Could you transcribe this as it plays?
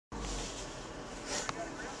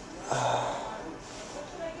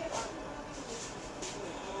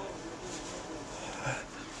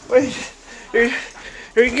Wait, you're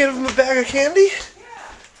gonna give them a bag of candy?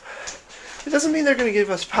 It doesn't mean they're gonna give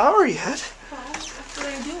us power yet. Well, after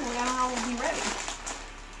they do, I don't know we'll be ready.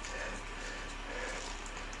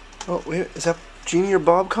 Oh, wait, is that Jeannie or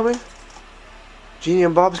Bob coming? Jeannie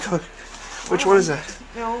and Bob's coming. Which one is that?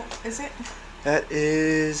 No, is it? That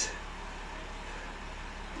is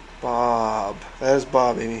Bob. That is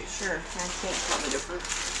Bob, Amy. Sure, I can't tell the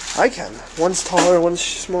difference. I can. One's taller, one's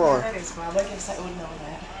smaller. Yeah, that is Bob. I guess I would know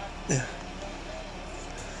that. Yeah.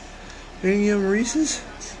 You're gonna give him Reese's?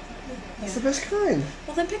 That's the best kind.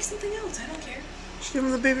 Well, then pick something else. I don't care. Just give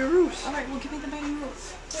him the Baby Ruths. All right, well, give me the Baby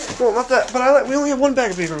Ruths. Well, not that, but we only have one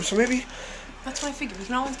bag of Baby Ruths, so maybe. That's what I figured. We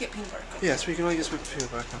can always get peanut butter cups. Yeah, so we can only get some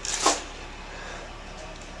peanut butter cups.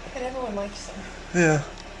 And everyone likes them. Yeah.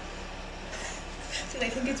 Do they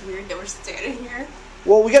think it's weird that we're standing here?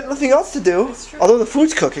 Well, we got nothing else to do. That's true. Although the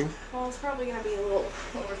food's cooking. Well, it's probably gonna be a little.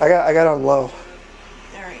 I got on low.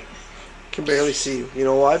 All right. Can barely see you. You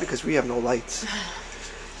know why? Because we have no lights.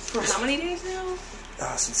 For how many days now?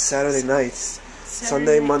 Since Saturday night.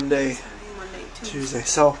 Sunday, Monday, Tuesday.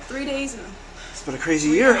 So 3 days and it's been a crazy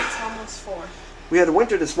year. It's almost 4. We had a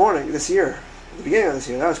winter this year. At the beginning of this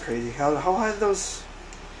year, that was crazy. How high those?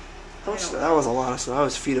 That was a lot of snow. That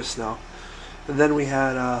was feet of snow. And then we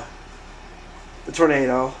had the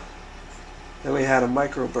tornado. Then we had a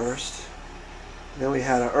microburst. Then we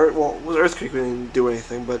had it was an earthquake. We didn't do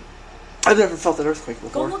anything, but I've never felt an earthquake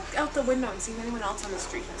before. Go look out the window and see if anyone else on the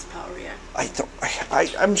street has power yet.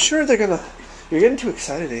 I'm sure they're gonna. You're getting too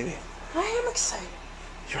excited, Amy. I am excited.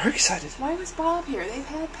 You're excited. Why was Bob here? They've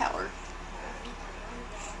had power.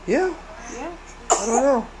 Yeah. Yeah. I don't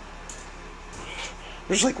know.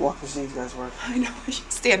 We're just like walking to see these guys work. I know. I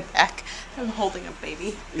should stand back. I'm holding a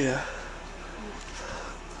baby. Yeah.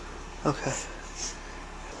 Okay.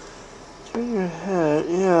 Turn your head.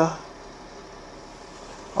 Yeah.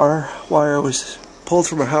 Our wire was pulled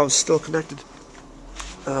from our house, still connected.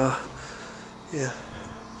 Yeah.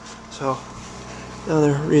 So now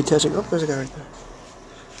they're reattaching. Oh, there's a guy right there.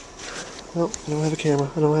 Nope, I don't have a camera.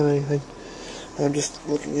 I don't have anything. I'm just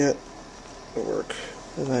looking at the work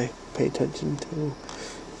that I pay attention to.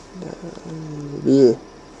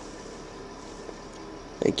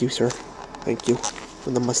 Thank you, sir. Thank you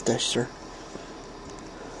for the mustache, sir.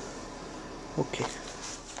 Okay.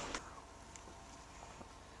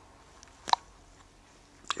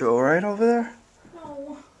 You alright over there?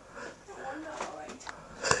 No. No, I'm not alright.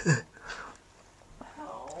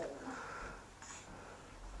 No.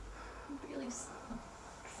 I'm really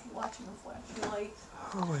watching the flashing lights.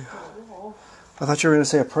 Oh my god. I thought you were going to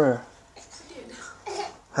say a prayer. I did.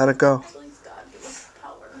 How'd it go? Please, God, give us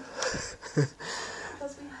power.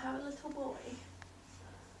 Because we have a little boy.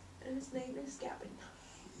 And his name is Gavin.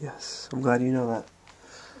 Yes, I'm glad you know that.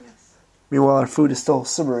 Yes. Meanwhile, our food is still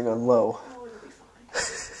simmering on low. Oh, it'll be fine.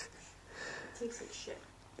 It tastes like shit.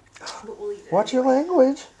 But we'll eat it. Watch your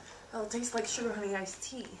language. Oh, it tastes like sugar honey iced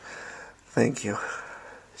tea. Thank you.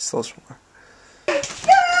 So smart. Yay!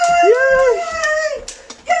 Yay!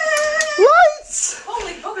 Yay! Lights!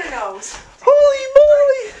 Holy booger nose! Holy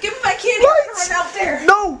moly! Give me my candy. Lights! I'm running out there.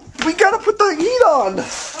 No! We gotta put the heat on!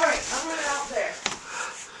 Alright, I'm running out there.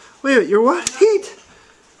 Wait a minute, you're what? Heat?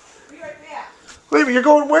 Be right back. Wait a minute, you're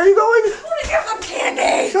going, where are you going? I want to give them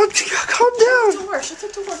candy. Calm down. Shut the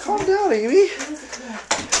door. Calm down, Amy.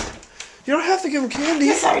 You don't have to give him candy.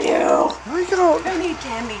 Yes, I do. No, you don't. I need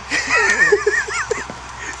candy.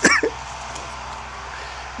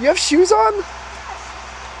 You have shoes on?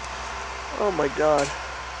 Oh my god.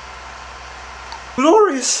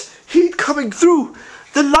 Glorious heat coming through.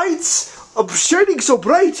 The lights are shining so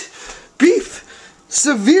bright. Beef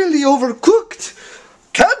severely overcooked.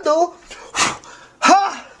 Candle?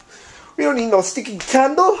 Ha! We don't need no sticky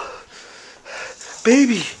candle.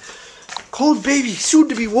 Baby. Cold baby. Soon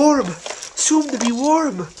to be warm. Soon to be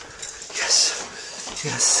warm. Yes.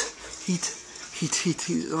 Yes. Heat. Heat. Heat.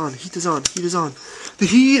 Heat is on. Heat is on. Heat is on. The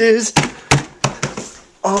heat is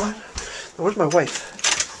on. Now, where's my wife?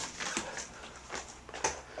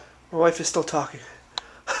 My wife is still talking.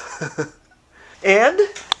 And?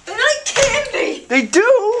 They like candy. They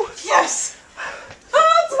do? Yes.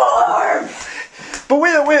 Oh, it's warm. But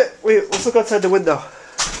wait. Let's look outside the window.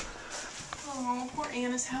 Oh, poor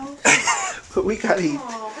Anna's house. But we gotta eat.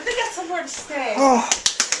 Oh, but they got somewhere to stay. Oh,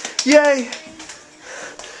 yay.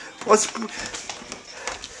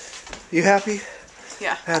 You happy?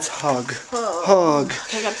 Yeah. That's hug. Oh. Hug.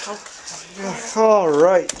 I gotta talk. All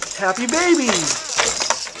right. Happy baby.